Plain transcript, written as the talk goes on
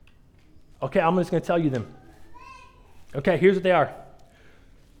Okay, I'm just going to tell you them. Okay, here's what they are.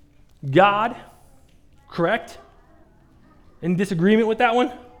 God, correct? In disagreement with that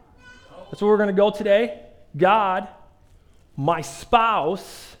one? That's where we're going to go today. God, my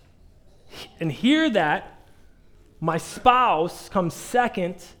spouse, and hear that, my spouse comes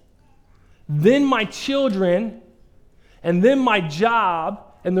second, then my children, and then my job.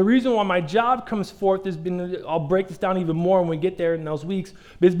 And the reason why my job comes forth has been, I'll break this down even more when we get there in those weeks,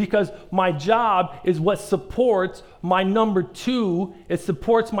 is because my job is what supports my number two. It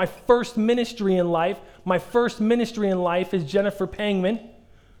supports my first ministry in life. My first ministry in life is Jennifer Pangman.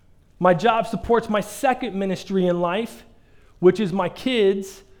 My job supports my second ministry in life, which is my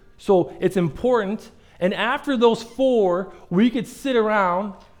kids. So it's important. And after those four, we could sit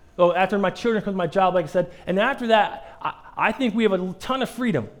around. Oh, after my children comes my job, like I said. And after that, I think we have a ton of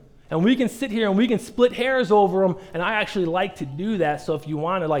freedom. And we can sit here and we can split hairs over them. And I actually like to do that. So if you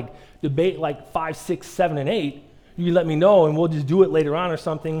want to like debate like 5, 6, 7, and 8, you let me know and we'll just do it later on or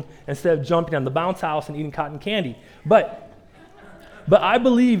something instead of jumping on the bounce house and eating cotton candy. But I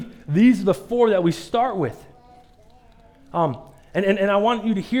believe these are the four that we start with. And I want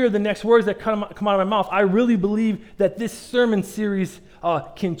you to hear the next words that come out of my mouth. I really believe that this sermon series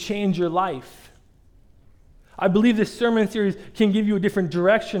can change your life. I believe this sermon series can give you a different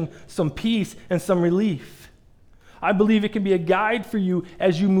direction, some peace, and some relief. I believe it can be a guide for you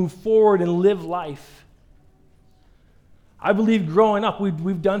as you move forward and live life. I believe growing up,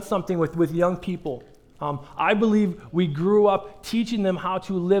 we've done something with young people. I believe we grew up teaching them how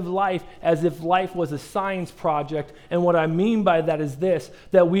to live life as if life was a science project. And what I mean by that is this,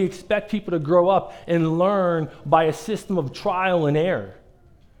 that we expect people to grow up and learn by a system of trial and error.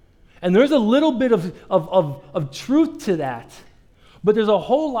 And there's a little bit of truth to that, but there's a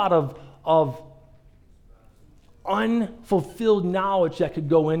whole lot of unfulfilled knowledge that could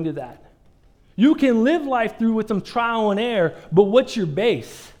go into that. You can live life through with some trial and error, but what's your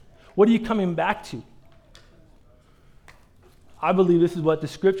base? What are you coming back to? I believe this is what the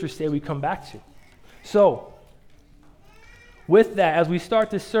scriptures say we come back to. So, with that, as we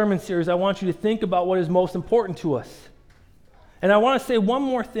start this sermon series, I want you to think about what is most important to us. And I want to say one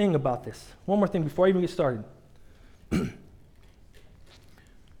more thing about this. One more thing before I even get started.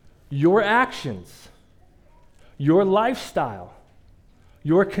 Your actions, your lifestyle,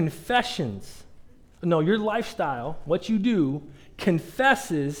 your confessions, your lifestyle, what you do,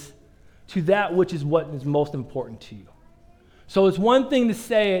 confesses to that which is what is most important to you. So it's one thing to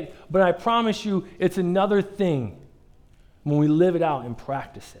say it, but I promise you it's another thing when we live it out and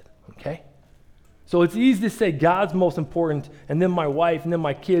practice it, okay? So it's easy to say God's most important, and then my wife, and then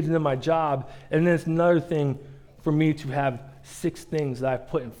my kids, and then my job, and then it's another thing for me to have 6 things that I've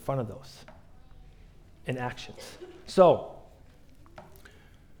put in front of those in actions. So,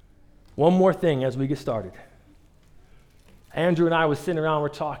 one more thing as we get started. Andrew and I was sitting around, we're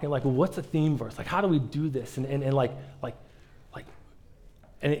talking like, well, what's a theme verse? Like, how do we do this? And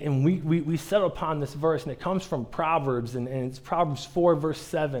we settled upon this verse, and it comes from Proverbs, and it's Proverbs 4, verse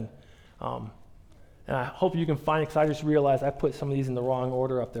 7. And I hope you can find it, because I just realized I put some of these in the wrong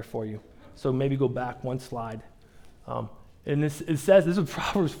order up there for you. So maybe go back one slide. And it says, this is what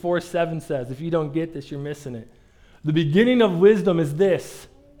Proverbs 4, 7 says. If you don't get this, you're missing it. The beginning of wisdom is this: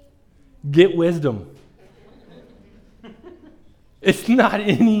 get wisdom. It's not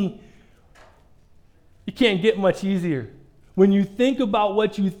you can't get much easier. When you think about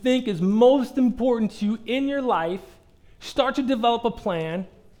what you think is most important to you in your life, start to develop a plan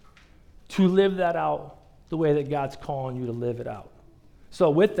to live that out the way that God's calling you to live it out. So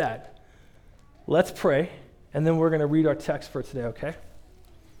with that, let's pray, and then we're going to read our text for today, okay?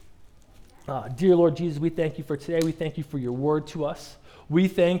 Dear Lord Jesus, we thank you for today. We thank you for your word to us. We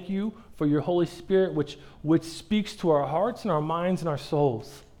thank you for your Holy Spirit, which speaks to our hearts and our minds and our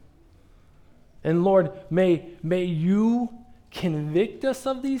souls. And Lord, may you convict us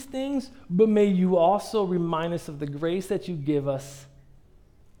of these things, but may you also remind us of the grace that you give us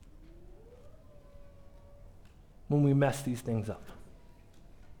when we mess these things up.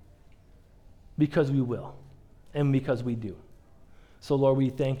 Because we will, and because we do. So Lord, we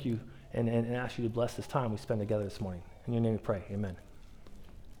thank you and ask you to bless this time we spend together this morning. In your name we pray, amen.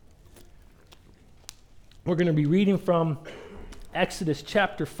 We're going to be reading from Exodus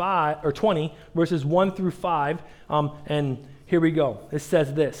chapter 20, verses 1 through 5, and here we go. It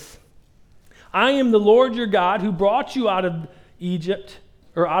says this: I am the Lord your God who brought you out of Egypt,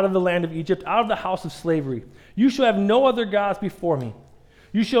 or out of the land of Egypt, out of the house of slavery. You shall have no other gods before me.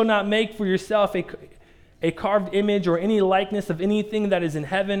 You shall not make for yourself a carved image or any likeness of anything that is in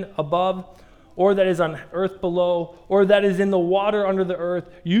heaven above, or that is on earth below, or that is in the water under the earth,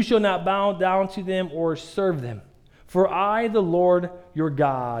 you shall not bow down to them or serve them. For I, the Lord your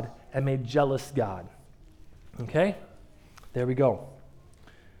God, am a jealous God. Okay? There we go.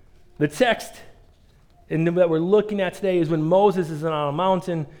 The text that we're looking at today is when Moses is on a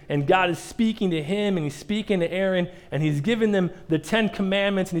mountain and God is speaking to him and he's speaking to Aaron and he's giving them the 10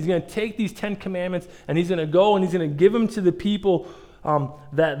 commandments, and he's going to take these 10 commandments and he's going to go and he's going to give them to the people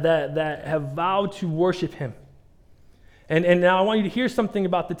that have vowed to worship him. And now I want you to hear something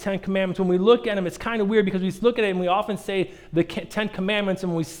about the 10 commandments. When we look at them, it's kind of weird because we look at it and we often say the 10 commandments,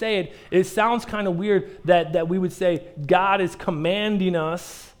 and when we say it, it sounds kind of weird that we would say God is commanding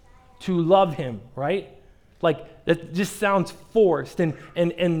us to love him, right? Like, that just sounds forced.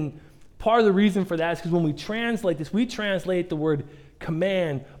 And part of the reason for that is because when we translate this, we translate the word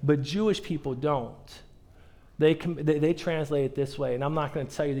command, but Jewish people don't. They translate it this way, and I'm not going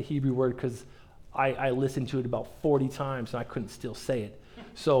to tell you the Hebrew word because I listened to it about 40 times and I couldn't still say it.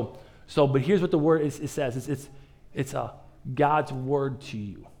 But here's what the word it says. It's God's word to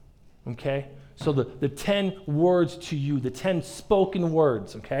you, okay? So the 10 words to you, the 10 spoken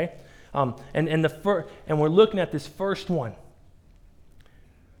words, okay? And we're looking at this first one.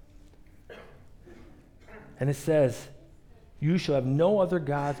 And it says, you shall have no other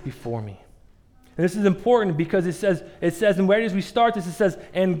gods before me. And this is important because it says, and where as we start this, it says,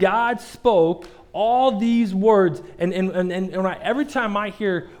 and God spoke all these words. And every time I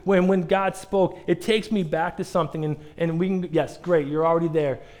hear when God spoke, it takes me back to something. And we can, yes, great, you're already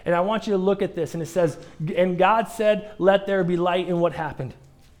there. And I want you to look at this. And it says, and God said, let there be light. And what happened?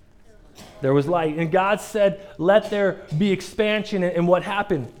 There was light. And God said, let there be expansion. And what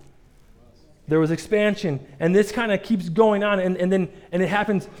happened? There was expansion. And this kind of keeps going on. And it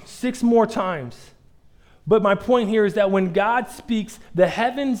happens 6 more times. But my point here is that when God speaks, the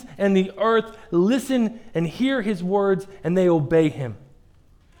heavens and the earth listen and hear his words, and they obey him.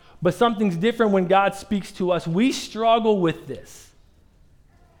 But something's different when God speaks to us. We struggle with this.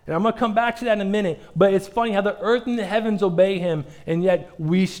 And I'm going to come back to that in a minute, but it's funny how the earth and the heavens obey him, and yet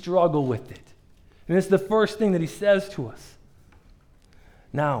we struggle with it. And it's the first thing that he says to us.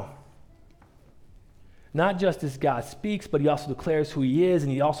 Now, not just as God speaks, but he also declares who he is,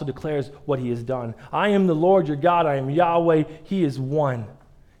 and he also declares what he has done. I am the Lord your God. I am Yahweh. He is one.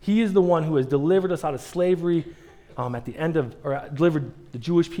 He is the one who has delivered us out of slavery delivered the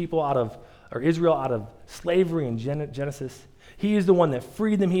Jewish people Israel out of slavery in Genesis. He is the one that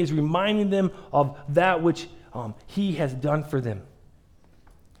freed them. He is reminding them of that which he has done for them.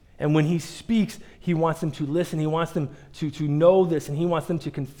 And when he speaks, he wants them to listen. He wants them to know this, and he wants them to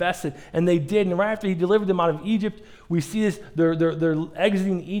confess it. And they did. And right after he delivered them out of Egypt, we see this. They're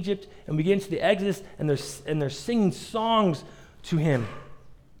exiting Egypt, and we get into the Exodus, and they're singing songs to him.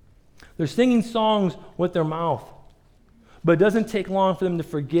 They're singing songs with their mouth. But it doesn't take long for them to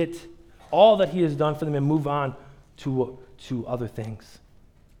forget all that he has done for them and move on to other things.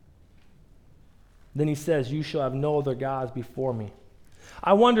 Then he says, you shall have no other gods before me.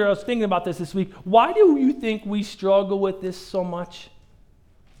 I was thinking about this week. Why do you think we struggle with this so much?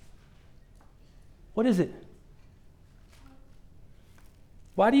 What is it?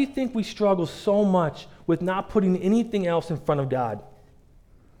 Why do you think we struggle so much with not putting anything else in front of God?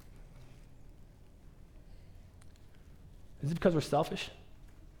 Is it because we're selfish?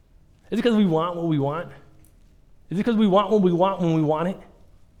 Is it because we want what we want? Is it because we want what we want when we want it?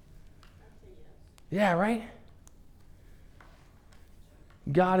 Yeah, right?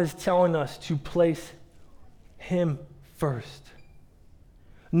 God is telling us to place him first.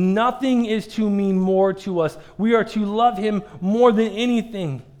 Nothing is to mean more to us. We are to love him more than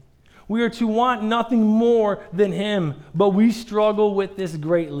anything. We are to want nothing more than him, but we struggle with this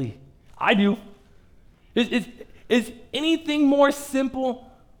greatly. I do. Is anything more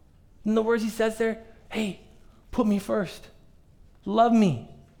simple than the words he says there? Hey, put me first. Love me.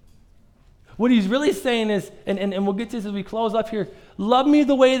 What he's really saying is, and we'll get to this as we close up here, love me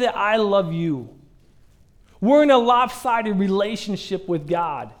the way that I love you. We're in a lopsided relationship with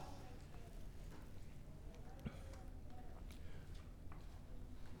God.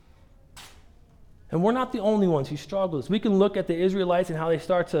 And we're not the only ones who struggle with this. We can look at the Israelites and how they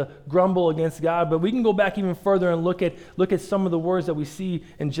start to grumble against God, but we can go back even further and look at some of the words that we see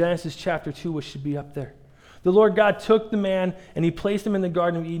in Genesis chapter 2, which should be up there. The Lord God took the man, and he placed him in the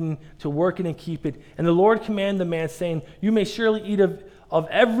Garden of Eden to work it and keep it. And the Lord commanded the man, saying, you may surely eat of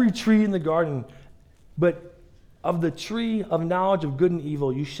every tree in the garden, but of the tree of knowledge of good and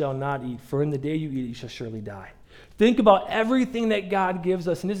evil you shall not eat, for in the day you eat it you shall surely die. Think about everything that God gives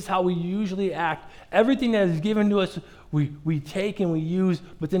us, and this is how we usually act. Everything that is given to us, we take and we use,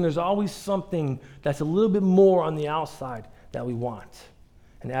 but then there's always something that's a little bit more on the outside that we want.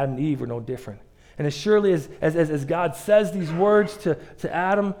 And Adam and Eve were no different. And as surely as God says these words to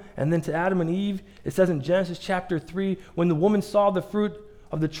Adam and then to Adam and Eve, it says in Genesis chapter 3, when the woman saw the fruit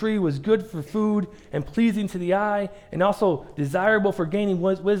of the tree was good for food and pleasing to the eye and also desirable for gaining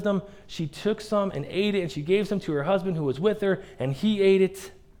wisdom, she took some and ate it, and she gave some to her husband who was with her, and he ate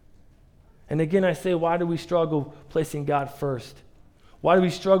it. And again, I say, why do we struggle placing God first? Why do we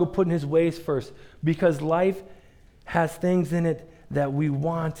struggle putting his ways first? Because life has things in it that we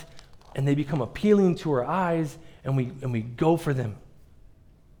want, and they become appealing to our eyes, and we go for them.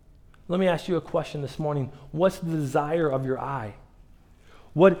 Let me ask you a question this morning. What's the desire of your eye?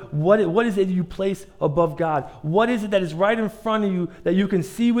 What is it you place above God? What is it that is right in front of you that you can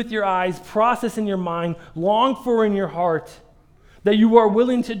see with your eyes, process in your mind, long for in your heart, that you are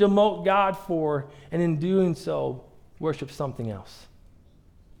willing to demote God for, and in doing so, worship something else?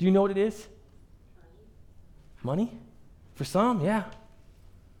 Do you know what it is? Money? For some, yeah.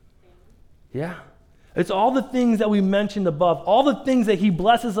 Yeah. It's all the things that we mentioned above, all the things that he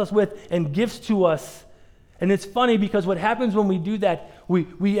blesses us with and gives to us. And it's funny because what happens when we do that,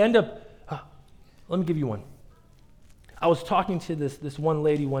 we end up, let me give you one. I was talking to this one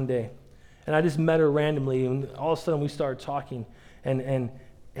lady one day, and I just met her randomly, and all of a sudden we started talking, and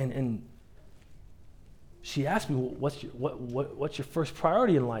she asked me, what's your first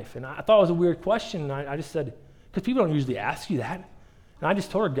priority in life? And I thought it was a weird question, and I just said, because people don't usually ask you that. And I just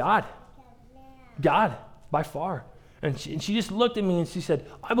told her, God, by far. And she just looked at me and she said,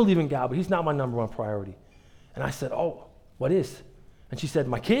 I believe in God, but he's not my number one priority. And I said, oh, what is? And she said,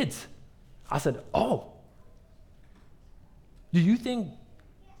 my kids. I said, oh. Do you think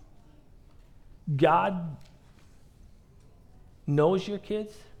God knows your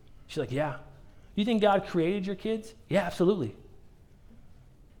kids? She's like, yeah. Do you think God created your kids? Yeah, absolutely.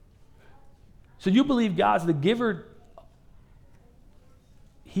 So you believe God's the giver?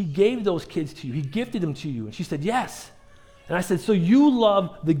 He gave those kids to you. He gifted them to you. And she said, yes. And I said, so you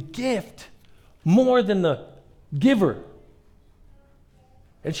love the gift more than the giver?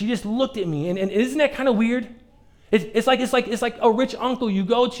 And she just looked at me. And isn't that kind of weird? It's like a rich uncle you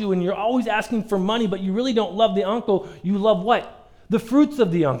go to and you're always asking for money, but you really don't love the uncle. You love what? The fruits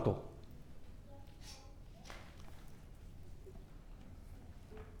of the uncle.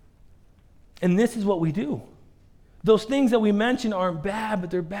 And this is what we do. Those things that we mention aren't bad,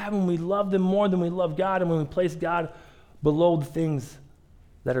 but they're bad when we love them more than we love God and when we place God below the things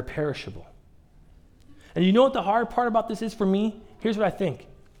that are perishable. And you know what the hard part about this is for me? Here's what I think.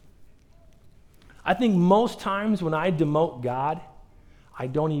 I think most times when I demote God, I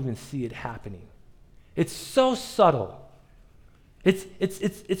don't even see it happening. It's so subtle.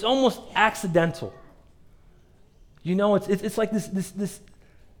 It's almost accidental. You know, it's like this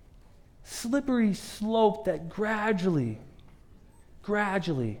slippery slope that gradually,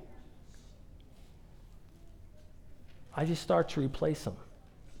 I just start to replace them.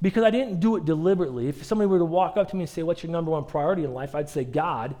 Because I didn't do it deliberately. If somebody were to walk up to me and say, what's your number one priority in life? I'd say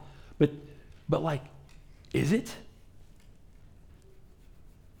God, but like, is it?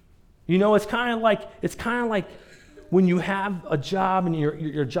 You know, it's kind of like when you have a job and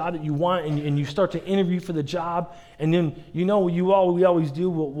your job that you want and you start to interview for the job, and then, you know, we always do,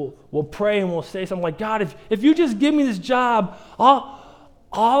 we'll pray and we'll say something like, God, if you just give me this job,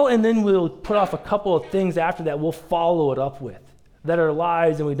 and then we'll put off a couple of things after that we'll follow it up with that are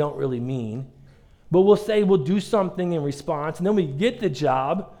lies and we don't really mean. But we'll say we'll do something in response, and then we get the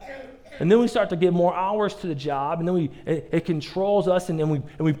job, and then we start to get more hours to the job, and then it controls us, and then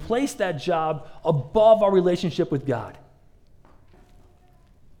we place that job above our relationship with God.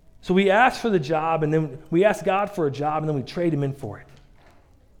 So we ask for the job, and then we ask God for a job, and then we trade him in for it.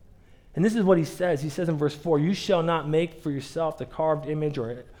 And this is what he says. He says in verse 4, you shall not make for yourself the carved image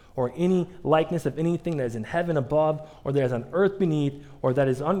or any likeness of anything that is in heaven above, or that is on earth beneath, or that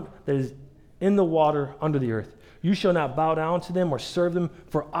is in the water under the earth. You shall not bow down to them or serve them,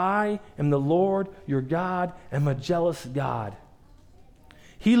 for I am the Lord your God, am a jealous God.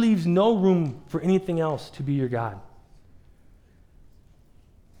 He leaves no room for anything else to be your God.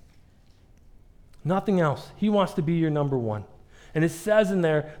 Nothing else. He wants to be your number one. And it says in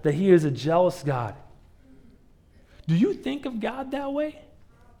there that he is a jealous God. Do you think of God that way?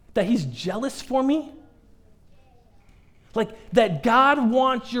 That he's jealous for me? Like that God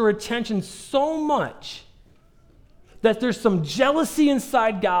wants your attention so much that there's some jealousy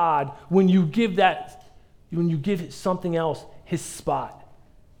inside God when you give something else his spot.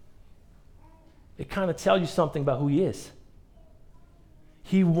 It kind of tells you something about who he is.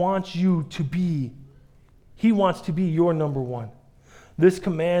 He wants you to be He wants to be your number one. This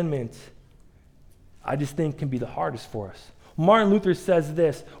commandment, I just think, can be the hardest for us. Martin Luther says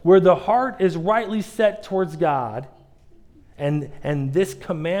this, where the heart is rightly set towards God, and this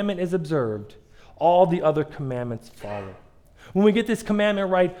commandment is observed, all the other commandments follow. When we get this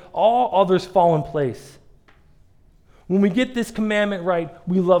commandment right, all others fall in place. When we get this commandment right,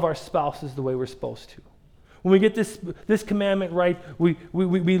 we love our spouses the way we're supposed to. When we get this commandment right,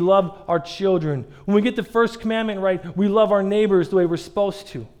 we love our children. When we get the first commandment right, we love our neighbors the way we're supposed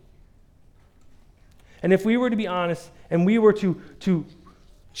to. And if we were to be honest, and we were to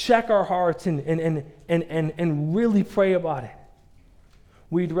check our hearts and really pray about it,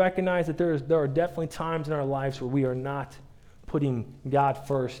 we'd recognize that there are definitely times in our lives where we are not putting God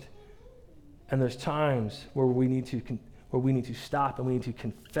first, and there's times where we need to stop and we need to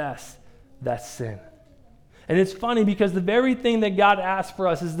confess that sin. And it's funny because the very thing that God asks for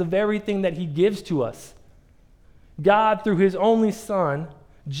us is the very thing that he gives to us. God, through his only Son,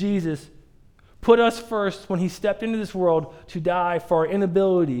 Jesus, put us first when he stepped into this world to die for our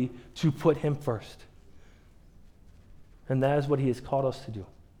inability to put him first. And that is what he has called us to do.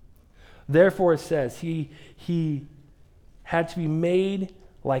 Therefore, it says he had to be made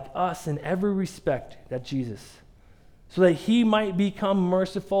like us in every respect, that Jesus, so that he might become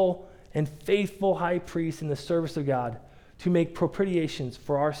merciful and faithful high priest in the service of God to make propitiations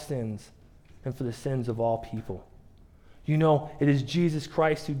for our sins and for the sins of all people. You know, it is Jesus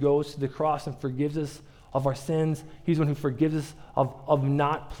Christ who goes to the cross and forgives us of our sins. He's the one who forgives us of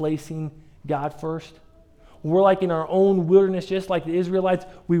not placing God first. We're like in our own wilderness, just like the Israelites.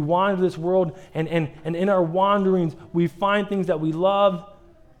 We wander this world, and in our wanderings, we find things that we love,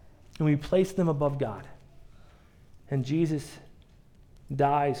 and we place them above God. And Jesus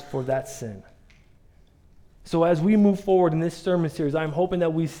dies for that sin. So as we move forward in this sermon series, I'm hoping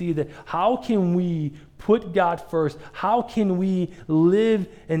that we see that how can we put God first? How can we live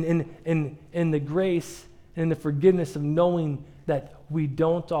in the grace and in the forgiveness of knowing that we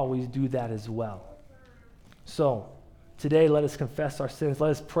don't always do that as well? So today, let us confess our sins.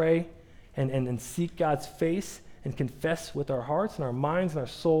 Let us pray and seek God's face and confess with our hearts and our minds and our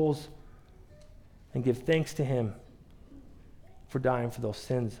souls and give thanks to him for dying for those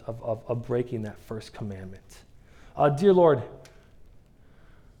sins of breaking that first commandment. Dear Lord,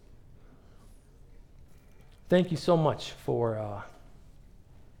 thank you so much for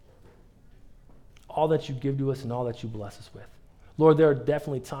all that you give to us and all that you bless us with. Lord, there are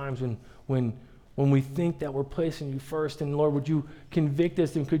definitely times when we think that we're placing you first, and Lord, would you convict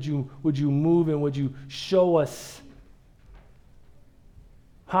us, and would you move, and would you show us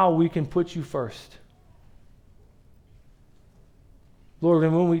how we can put you first? Lord,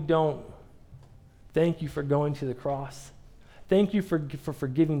 and when we don't, thank you for going to the cross. Thank you for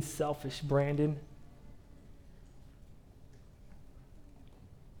forgiving selfish Brandon.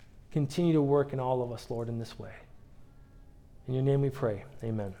 Continue to work in all of us, Lord, in this way. In your name we pray.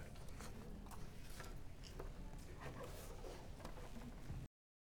 Amen.